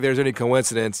 I don't think there's any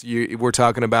coincidence. We're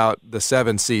talking about the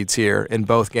 7 seeds here in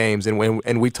both games,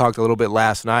 and we talked a little bit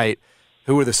last night.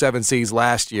 Who were the 7 seeds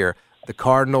last year? The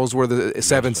Cardinals were the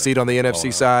 7th seed on the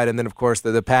NFC side, and then, of course,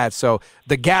 the Pats. So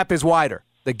the gap is wider.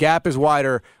 The gap is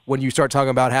wider when you start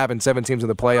talking about having 7 teams in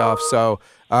the playoffs. So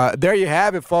there you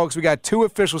have it, folks. We got 2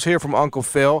 officials here from Uncle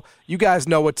Phil. You guys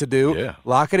know what to do. Yeah.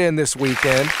 Lock it in this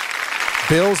weekend.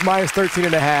 Bills minus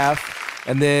 13.5,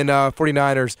 and then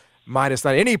 49ers minus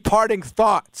 9. Any parting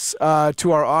thoughts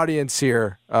to our audience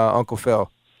here, Uncle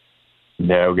Phil?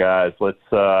 No, guys.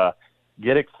 Let's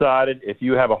get excited. If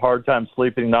you have a hard time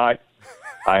sleeping tonight,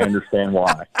 I understand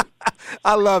why.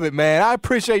 I love it, man. I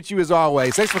appreciate you as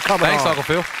always. Thanks for coming Thanks, on. Uncle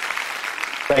Phil.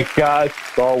 Thanks, guys.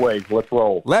 As always, let's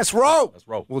roll. Let's roll. Let's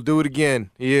roll. We'll do it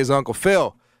again. He is Uncle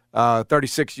Phil,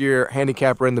 36-year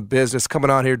handicapper in the business,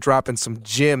 coming on here dropping some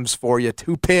gems for you.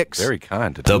 2 picks. Very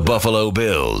kind to The Buffalo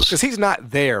Bills. Because he's not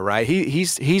there, right?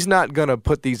 He's not going to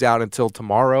put these out until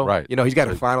tomorrow. Right. You know, he's got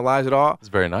to finalize it all. It's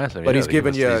very nice. I mean, But he's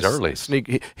giving you these a early.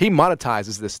 sneak. He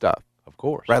monetizes this stuff, Of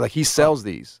course. right? Like he sells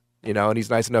these. You know, and he's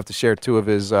nice enough to share 2 of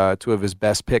his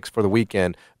best picks for the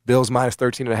weekend. Bills minus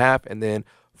 13.5, and then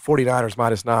 49ers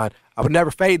minus 9. I would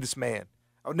never fade this man.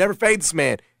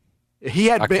 He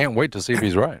had. I can't wait to see if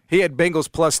he's right. He had Bengals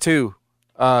 +2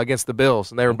 against the Bills,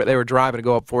 and they were driving to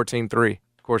go up 14-3.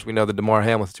 Of course, we know the DeMar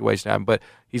Hamlin situation happened, but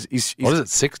he's What is it,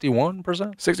 61%?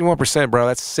 61%, bro.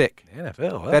 That's sick.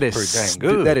 NFL. That is pretty dang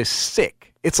good. That is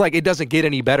sick. It's like it doesn't get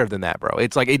any better than that, bro.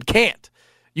 It's like it can't.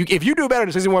 If you do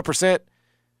better than 61%.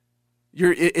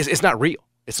 It's not real.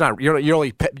 It's not.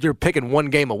 You're picking 1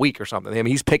 game a week or something. I mean,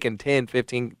 he's picking 10,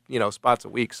 15, spots a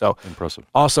week. So impressive.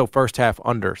 Also, first half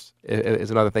unders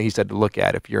is another thing he said to look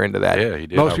at if you're into that. Yeah, he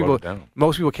did. Most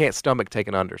people can't stomach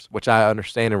taking unders, which I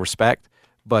understand and respect.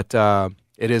 But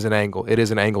it is an angle. It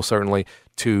is an angle certainly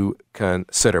to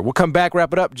consider. We'll come back,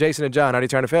 wrap it up. Jason and John,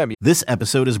 92.9 FM. This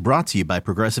episode is brought to you by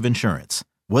Progressive Insurance.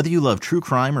 Whether you love true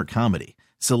crime or comedy,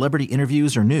 celebrity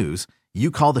interviews or news, you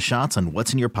call the shots on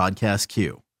what's in your podcast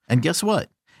queue. And guess what?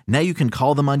 Now you can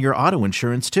call them on your auto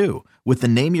insurance too with the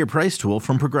Name Your Price tool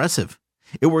from Progressive.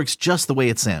 It works just the way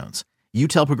it sounds. You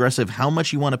tell Progressive how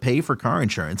much you want to pay for car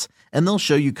insurance, and they'll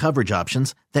show you coverage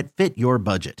options that fit your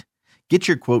budget. Get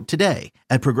your quote today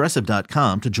at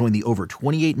Progressive.com to join the over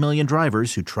 28 million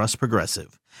drivers who trust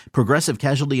Progressive. Progressive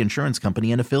Casualty Insurance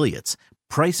Company and Affiliates.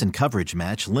 Price and coverage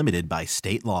match limited by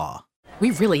state law.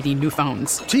 We really need new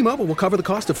phones. T-Mobile will cover the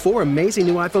cost of 4 amazing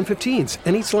new iPhone 15s,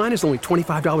 and each line is only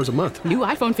 $25 a month. New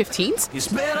iPhone 15s? It's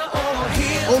better over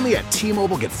here. Only at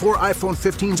T-Mobile, get 4 iPhone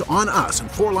 15s on us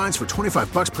and 4 lines for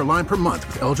 $25 per line per month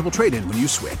with eligible trade-in when you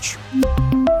switch.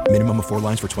 Minimum of 4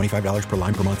 lines for $25 per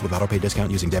line per month with autopay discount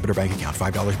using debit or bank account.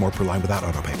 $5 more per line without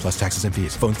autopay, plus taxes and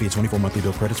fees. Phone fee at 24 monthly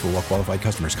bill credits for well-qualified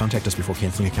customers. Contact us before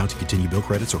canceling account to continue bill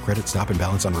credits or credit stop and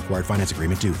balance on required finance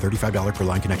agreement due. $35 per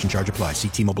line connection charge applies. See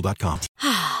T-Mobile.com.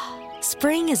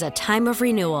 Spring is a time of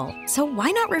renewal, so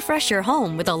why not refresh your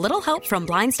home with a little help from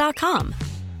Blinds.com?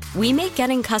 We make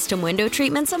getting custom window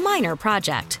treatments a minor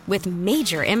project with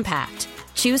major impact.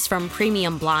 Choose from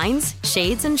premium blinds,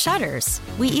 shades, and shutters.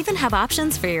 We even have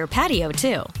options for your patio,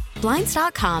 too.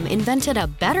 Blinds.com invented a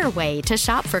better way to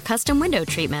shop for custom window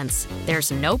treatments.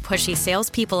 There's no pushy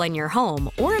salespeople in your home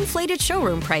or inflated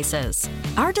showroom prices.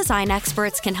 Our design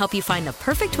experts can help you find the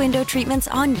perfect window treatments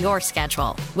on your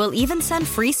schedule. We'll even send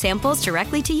free samples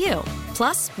directly to you.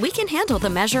 Plus, we can handle the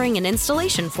measuring and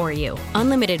installation for you.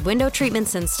 Unlimited window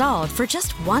treatments installed for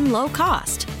just one low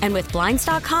cost. And with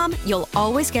Blinds.com, you'll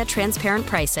always get transparent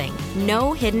pricing.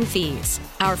 No hidden fees.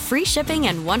 Our free shipping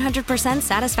and 100%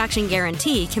 satisfaction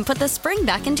guarantee can put the spring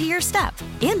back into your step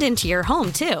and into your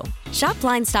home, too. Shop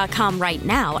Blinds.com right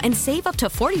now and save up to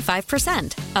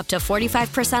 45%. Up to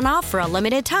 45% off for a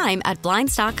limited time at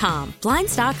Blinds.com.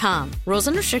 Blinds.com. Rules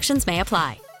and restrictions may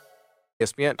apply.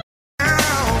 ESPN.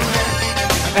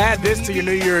 Add this to your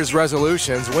New Year's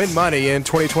resolutions. Win money in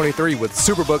 2023 with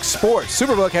Superbook Sports.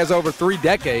 Superbook has over 3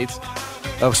 decades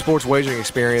of sports wagering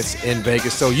experience in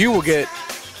Vegas, so you will get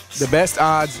the best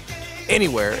odds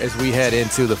anywhere as we head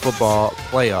into the football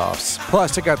playoffs.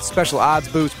 Plus, check out the special odds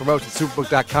boost promotion at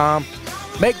Superbook.com.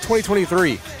 Make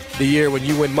 2023 the year when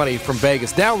you win money from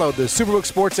Vegas. Download the Superbook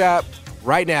Sports app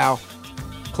right now.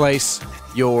 Place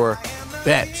your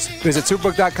bets. Visit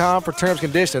Superbook.com for terms and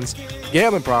conditions.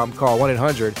 Gambling problem? Call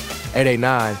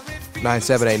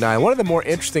 1-800-889-9789. One of the more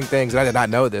interesting things, and I did not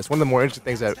know this, one of the more interesting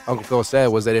things that Uncle Phil said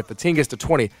was that if the team gets to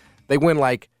 20, they win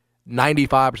like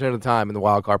 95% of the time in the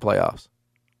wild card playoffs.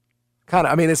 Kind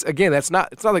of, I mean, it's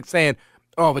not like saying,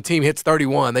 oh, if a team hits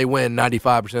 31, they win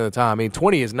 95% of the time. I mean,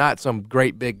 20 is not some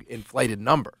great big inflated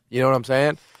number. You know what I'm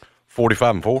saying?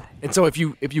 45-4. And so if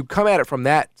you come at it from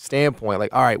that standpoint,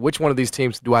 like, all right, which one of these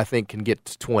teams do I think can get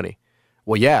to 20?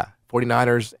 Well, yeah,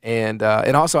 49ers, and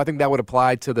also I think that would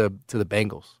apply to the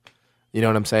Bengals. You know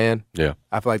what I'm saying? Yeah.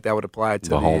 I feel like that would apply to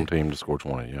the home team to score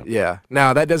 20, yeah. Yeah.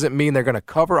 Now, that doesn't mean they're going to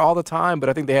cover all the time, but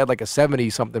I think they had like a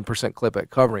 70-something% clip at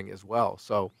covering as well.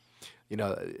 So, you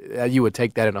know, you would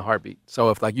take that in a heartbeat. So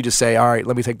if, like, you just say, all right,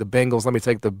 let me take the Bengals, let me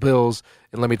take the Bills,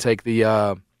 and let me take the,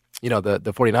 the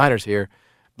 49ers here,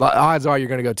 odds are you're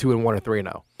going to go 2-1 or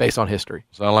 3-0 based on history.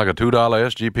 Sound like a $2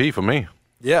 SGP for me.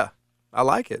 Yeah. I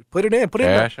like it. Put it in. Put it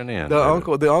Cashing in. in.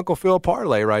 The Uncle Phil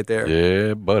parlay right there.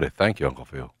 Yeah, buddy. Thank you, Uncle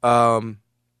Phil. And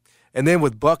then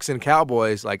with Bucks and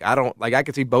Cowboys, I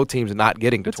could see both teams not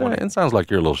getting to 20. It sounds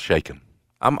like you're a little shaken.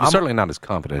 I'm certainly not as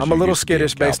confident as you I'm a little used to be in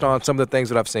skittish based on some of the things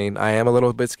that I've seen. I am a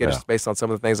little bit skittish based on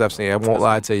some of the things I've seen. I won't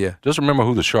lie to you. Just remember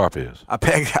who the sharp is. I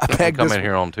pegged come in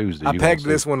here on Tuesday. I pegged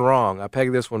this one wrong. I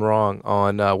pegged this one wrong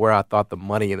on where I thought the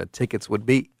money and the tickets would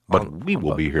be. But we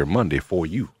will be here Monday for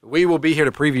you. We will be here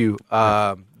to preview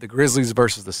the Grizzlies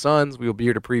versus the Suns. We will be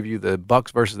here to preview the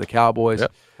Bucks versus the Cowboys.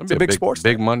 Yep. It's a big sports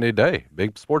day. Big Monday day.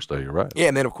 Big sports day, you're right. Yeah,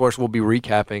 and then, of course, we'll be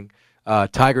recapping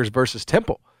Tigers versus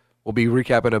Temple. We'll be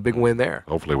recapping a big win there.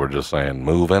 Hopefully we're just saying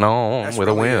moving on with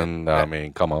really a win. I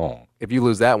mean, come on. If you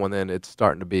lose that one, then it's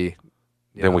starting to be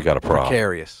then we got a problem.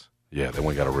 Precarious. Yeah, then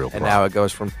we got a real problem. And now it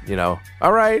goes from,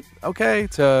 all right, okay,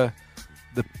 to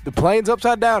the plane's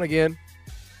upside down again.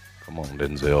 Come on,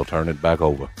 Denzel, turn it back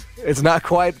over. It's not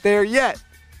quite there yet,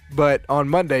 but on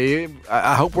Monday,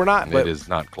 I hope we're not. It is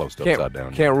not close to upside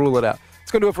down. Can't rule it out.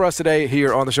 It's going to do it for us today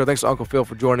here on the show. Thanks to Uncle Phil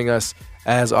for joining us,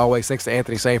 as always. Thanks to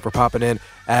Anthony Sane for popping in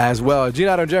as well.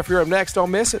 Gino and Jeff, you're up next.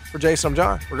 Don't miss it. For Jason, I'm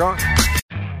John. We're gone.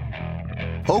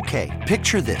 Okay,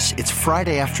 picture this. It's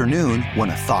Friday afternoon when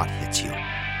a thought hits you.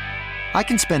 I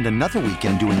can spend another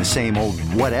weekend doing the same old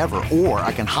whatever, or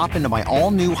I can hop into my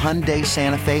all-new Hyundai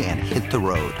Santa Fe and hit the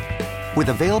road. With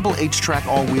available H-Track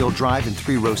all-wheel drive and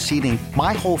 3-row seating,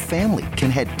 my whole family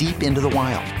can head deep into the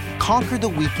wild. Conquer the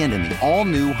weekend in the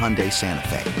all-new Hyundai Santa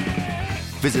Fe.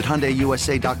 Visit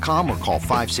HyundaiUSA.com or call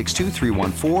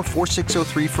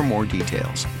 562-314-4603 for more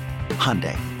details.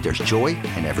 Hyundai, there's joy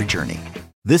in every journey.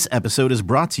 This episode is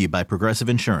brought to you by Progressive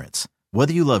Insurance.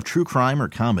 Whether you love true crime or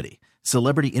comedy,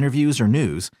 celebrity interviews or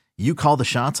news, you call the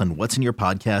shots on what's in your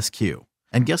podcast queue.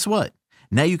 And guess what?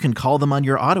 Now you can call them on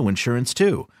your auto insurance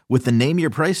too with the Name Your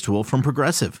Price tool from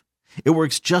Progressive. It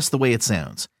works just the way it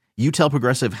sounds. You tell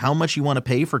Progressive how much you want to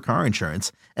pay for car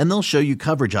insurance, and they'll show you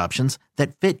coverage options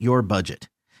that fit your budget.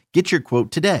 Get your quote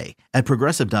today at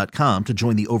Progressive.com to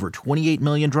join the over 28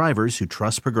 million drivers who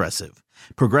trust Progressive.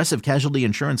 Progressive Casualty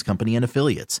Insurance Company and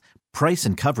Affiliates. Price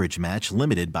and coverage match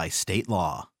limited by state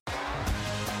law.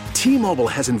 T-Mobile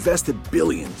has invested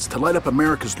billions to light up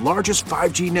America's largest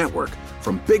 5G network,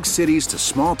 from big cities to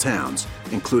small towns,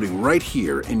 including right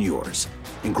here in yours.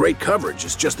 And great coverage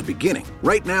is just the beginning.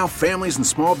 Right now, families and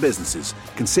small businesses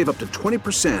can save up to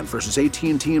 20% versus AT&T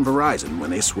and Verizon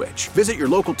when they switch. Visit your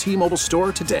local T-Mobile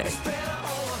store today.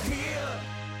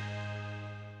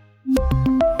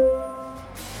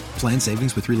 Plan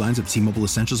savings with 3 lines of T-Mobile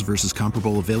Essentials versus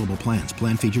comparable available plans.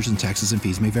 Plan features and taxes and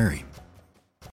fees may vary.